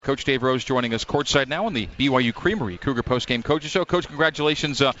Coach Dave Rose joining us courtside now on the BYU Creamery Cougar Postgame Coaches Show. Coach,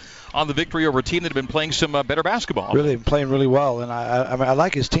 congratulations on the victory over a team that have been playing some better basketball. Really been playing really well, and I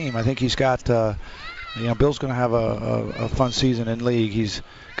like his team. I think he's got, Bill's going to have a fun season in league. He's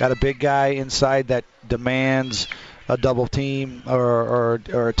got a big guy inside that demands a double team or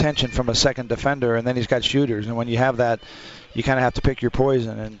attention from a second defender, and then he's got shooters. And when you have that, you kind of have to pick your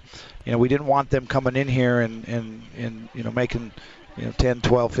poison. And we didn't want them coming in here and making 10,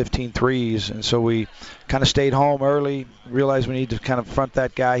 12, 15 threes. And so we kind of stayed home early, realized we need to kind of front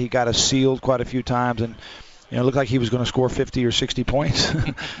that guy. He got us sealed quite a few times, and it looked like he was going to score 50 or 60 points,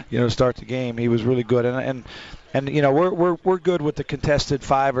 to start the game. He was really good. And we're good with the contested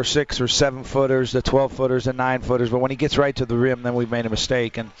 5 or 6 or 7 footers, the 12 footers, the 9 footers. But when he gets right to the rim, then we've made a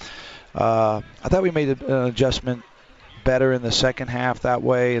mistake. And I thought we made an adjustment better in the second half that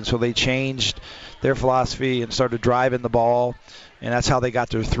way. And so they changed their philosophy and started driving the ball. And that's how they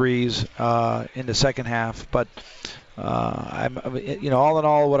got their threes in the second half. But all in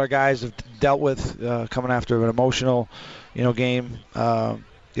all, what our guys have dealt with coming after an emotional, game the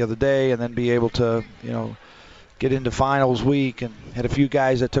other day, and then be able to, get into finals week, and had a few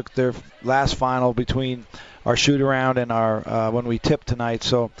guys that took their last final between our shoot around and our when we tipped tonight.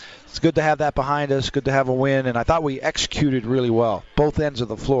 So it's good to have that behind us. Good to have a win, and I thought we executed really well, both ends of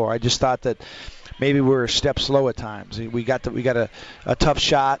the floor. I just thought that maybe we're a step slow at times. We got a tough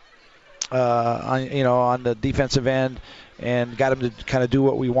shot on the defensive end, and got them to kind of do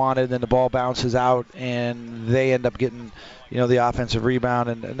what we wanted. Then the ball bounces out, and they end up getting the offensive rebound,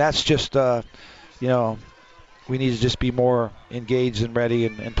 and that's just we need to just be more engaged and ready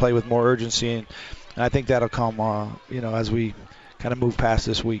and play with more urgency, and I think that'll come as we kind of move past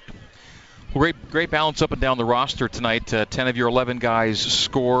this week. Great balance up and down the roster tonight. 10 of your 11 guys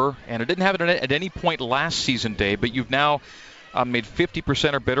score, and it didn't happen at any point last season, Dave, but you've now made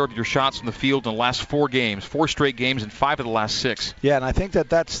 50% or better of your shots from the field in the last 4 games, 4 straight games, and 5 of the last 6. Yeah, and I think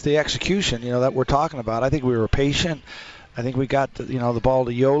that's the execution, that we're talking about. I think we were patient. I think we got the ball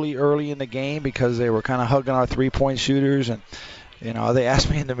to Yoli early in the game because they were kind of hugging our three-point shooters, and they asked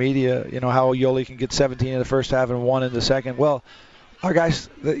me in the media, how Yoli can get 17 in the first half and 1 in the second. Well, our guys,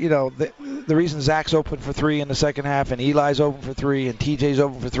 the reason Zach's open for 3 in the second half and Eli's open for 3 and TJ's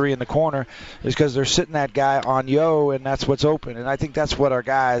open for 3 in the corner is because they're sitting that guy on Yo, and that's what's open. And I think that's what our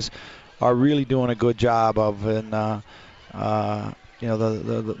guys are really doing a good job of. And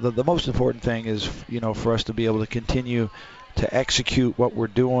the most important thing is for us to be able to continue to execute what we're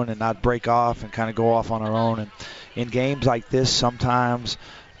doing and not break off and kind of go off on our own. And in games like this, sometimes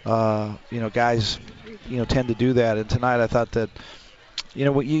guys tend to do that. And tonight I thought that.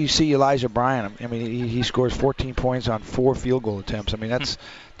 What you see Elijah Bryant, he scores 14 points on 4 field goal attempts. It's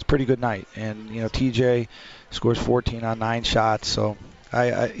a pretty good night. And, TJ scores 14 on 9 shots. So,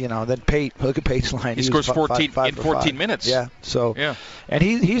 then Pate, look at Pate's line. He scores 14 in 14 minutes. Yeah. So, yeah. And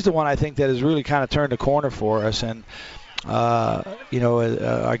he's the one I think that has really kind of turned the corner for us. And,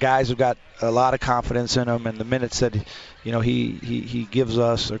 our guys have got a lot of confidence in him, and the minutes that, he gives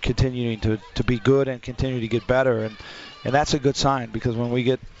us are continuing to be good and continue to get better. And that's a good sign, because when we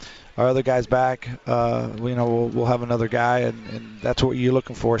get our other guys back, we'll have another guy, and that's what you're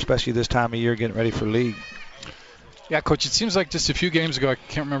looking for, especially this time of year getting ready for league. Yeah, Coach, it seems like just a few games ago, I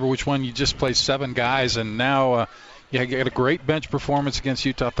can't remember which one, you just placed 7 guys, and now you got a great bench performance against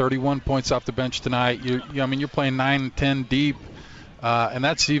Utah, 31 points off the bench tonight. You're playing 9-10 deep, and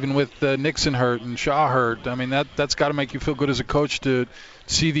that's even with Nixon hurt and Shaw hurt. That's got to make you feel good as a coach to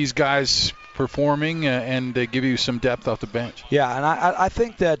see these guys performing and give you some depth off the bench. Yeah, and I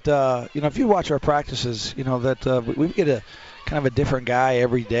think that if you watch our practices, that we get a kind of a different guy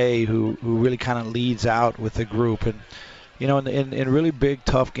every day who really kind of leads out with the group. And in really big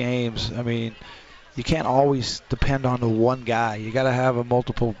tough games, you can't always depend on the one guy. You got to have a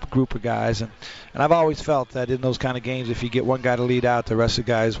multiple group of guys, and I've always felt that in those kind of games, if you get one guy to lead out, the rest of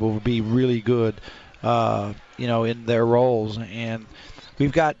the guys will be really good in their roles. And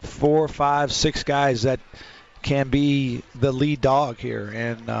we've got 4, 5, 6 guys that can be the lead dog here,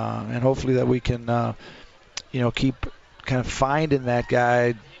 and hopefully that we can, keep kind of finding that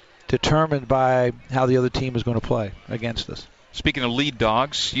guy, determined by how the other team is going to play against us. Speaking of lead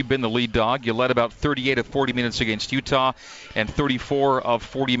dogs, you've been the lead dog. You led about 38 of 40 minutes against Utah and 34 of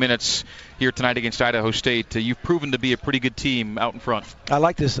 40 minutes here tonight against Idaho State. You've proven to be a pretty good team out in front. I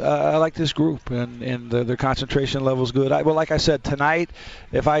like this. I like this group, and their concentration level is good. Like I said, tonight,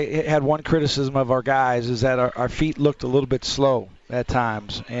 if I had one criticism of our guys, is that our feet looked a little bit slow at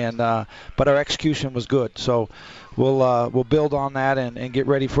times, but our execution was good. So we'll build on that and get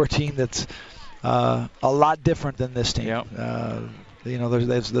ready for a team that's a lot different than this team. Yep.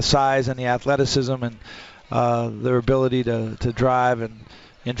 there's the size and the athleticism and their ability to drive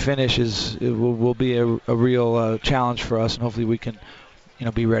and finish will be a real challenge for us, and hopefully we can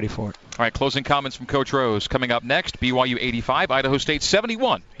be ready for it. All right, closing comments from Coach Rose. Coming up next, BYU 85, Idaho State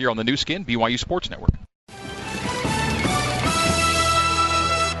 71 here on the new skin, BYU Sports Network.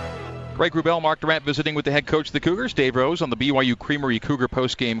 Greg Wrubell, Mark Durrant visiting with the head coach of the Cougars, Dave Rose, on the BYU Creamery Cougar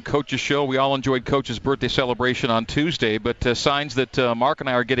postgame coaches show. We all enjoyed Coach's birthday celebration on Tuesday, but signs that Mark and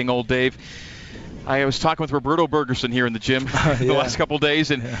I are getting old, Dave. I was talking with Roberto Bergerson here in the gym the last couple of days,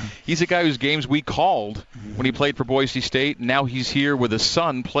 and he's a guy whose games we called when he played for Boise State. Now he's here with his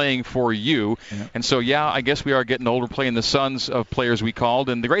son playing for you. And so, I guess we are getting older playing the sons of players we called.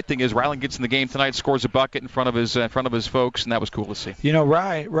 And the great thing is Ryland gets in the game tonight, scores a bucket in front of his folks, and that was cool to see.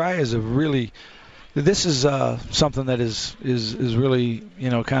 Rye is a really – this is something that is really,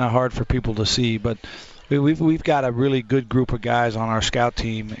 kind of hard for people to see, but – We've got a really good group of guys on our scout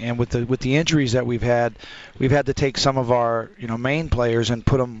team, and with the injuries that we've had to take some of our main players and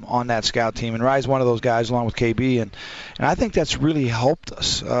put them on that scout team. And Rye's one of those guys, along with KB, and I think that's really helped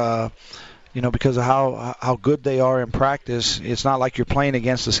us. Because of how good they are in practice. It's not like you're playing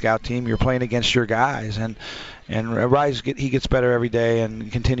against the scout team; you're playing against your guys, and Rye gets better every day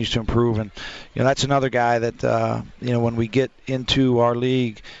and continues to improve. And that's another guy that when we get into our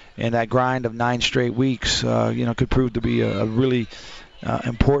league. And that grind of 9 straight weeks, could prove to be a really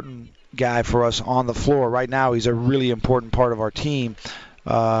important guy for us on the floor. Right now, he's a really important part of our team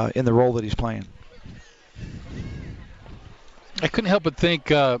in the role that he's playing. I couldn't help but think,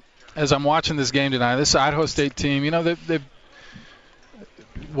 as I'm watching this game tonight, this Idaho State team, they've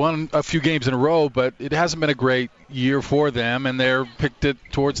won a few games in a row, but it hasn't been a great year for them, and they're picked it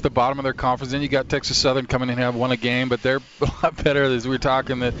towards the bottom of their conference. Then you got Texas Southern coming in and have won a game, but they're a lot better, as we were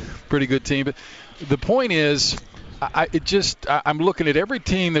talking, the pretty good team. But the point is, I'm looking at every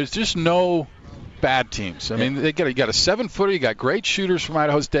team. There's just no bad teams. I mean, you got a 7-footer, you got great shooters from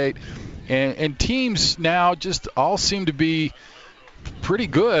Idaho State, and teams now just all seem to be pretty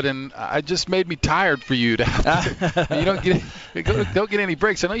good, and it just made me tired for you to have to, don't get any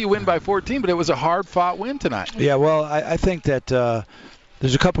breaks. I know you win by 14, but it was a hard-fought win tonight. Yeah, well, I think that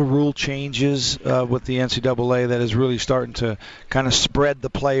there's a couple rule changes with the NCAA that is really starting to kind of spread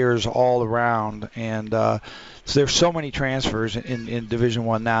the players all around, and so there's so many transfers in Division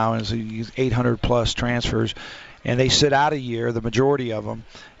I now, and so 800-plus transfers, and they sit out a year, the majority of them.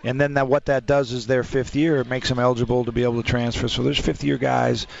 And then what that does is their 5th year, it makes them eligible to be able to transfer. So there's 5th-year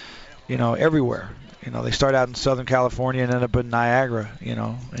guys, everywhere. They start out in Southern California and end up in Niagara,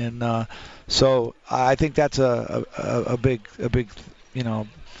 And so I think that's a big,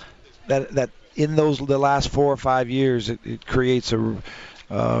 that in the last 4 or 5 years, it creates a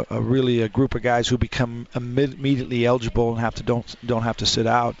group of guys who become immediately eligible and don't have to sit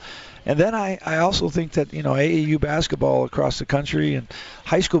out. And then I also think that, AAU basketball across the country and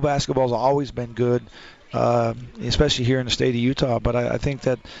high school basketball has always been good, especially here in the state of Utah. But I think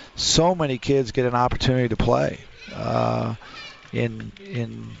that so many kids get an opportunity to play in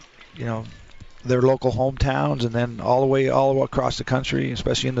their local hometowns, and then all the way across the country,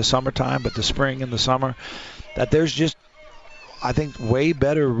 especially in the summertime, but the spring and the summer, that there's just, I think, way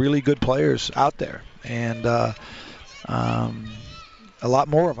better, really good players out there. And a lot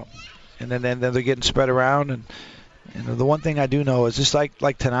more of them. And then they're getting spread around. And the one thing I do know is just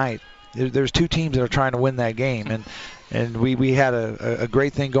like tonight, there's 2 teams that are trying to win that game. And we had a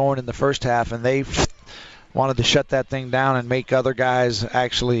great thing going in the first half, and they wanted to shut that thing down and make other guys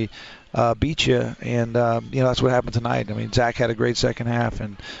actually beat you. And, that's what happened tonight. I mean, Zach had a great second half,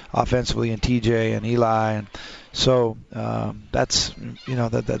 and offensively, and TJ and Eli. And so that's,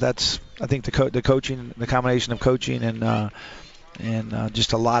 that's, I think the coaching, the combination of coaching and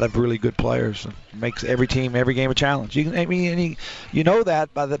just a lot of really good players makes every game a challenge. You know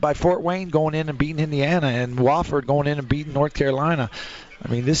that by Fort Wayne going in and beating Indiana, and Wofford going in and beating North Carolina. I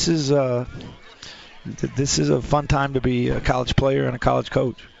mean, this is a fun time to be a college player and a college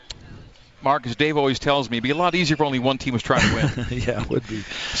coach. Mark, as Dave always tells me, it'd be a lot easier if only one team was trying to win. Yeah, it would be.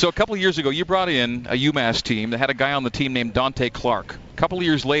 So a couple of years ago, you brought in a UMass team that had a guy on the team named Dante Clark. A couple of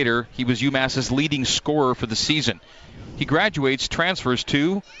years later, he was UMass's leading scorer for the season. He graduates, transfers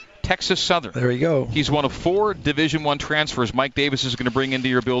to Texas Southern. There you go. He's one of 4 Division I transfers Mike Davis is going to bring into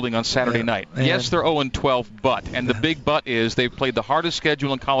your building on Saturday night. Yes, they're 0-12, and the big but is they've played the hardest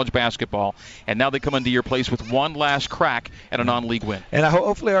schedule in college basketball, and now they come into your place with one last crack at a non-league win. And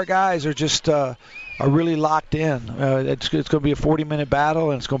hopefully our guys are just are really locked in. It's going to be a 40-minute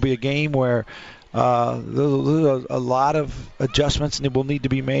battle, and it's going to be a game where There's a lot of adjustments that will need to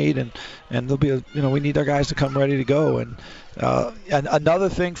be made, and there'll be we need our guys to come ready to go. And another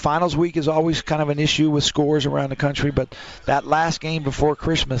thing, finals week is always kind of an issue with scores around the country, but that last game before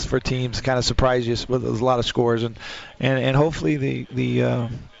Christmas for teams kind of surprised you with a lot of scores, and hopefully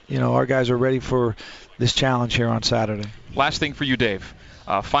our guys are ready for this challenge here on Saturday. Last thing for you, Dave.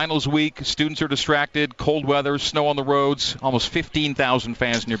 Finals week, students are distracted, cold weather, snow on the roads, almost 15,000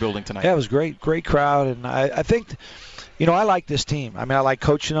 fans in your building tonight. Yeah, it was great crowd, and I think, I like this team. I mean, I like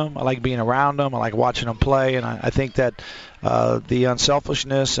coaching them, I like being around them, I like watching them play, and I think that the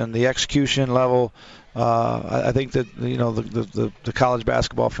unselfishness and the execution level, I think that the college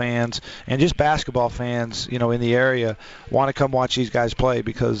basketball fans and just basketball fans, in the area want to come watch these guys play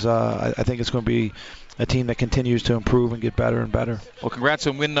because I think it's going to be a team that continues to improve and get better and better. Well, congrats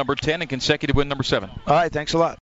on win number 10 and consecutive win number 7. All right, thanks a lot.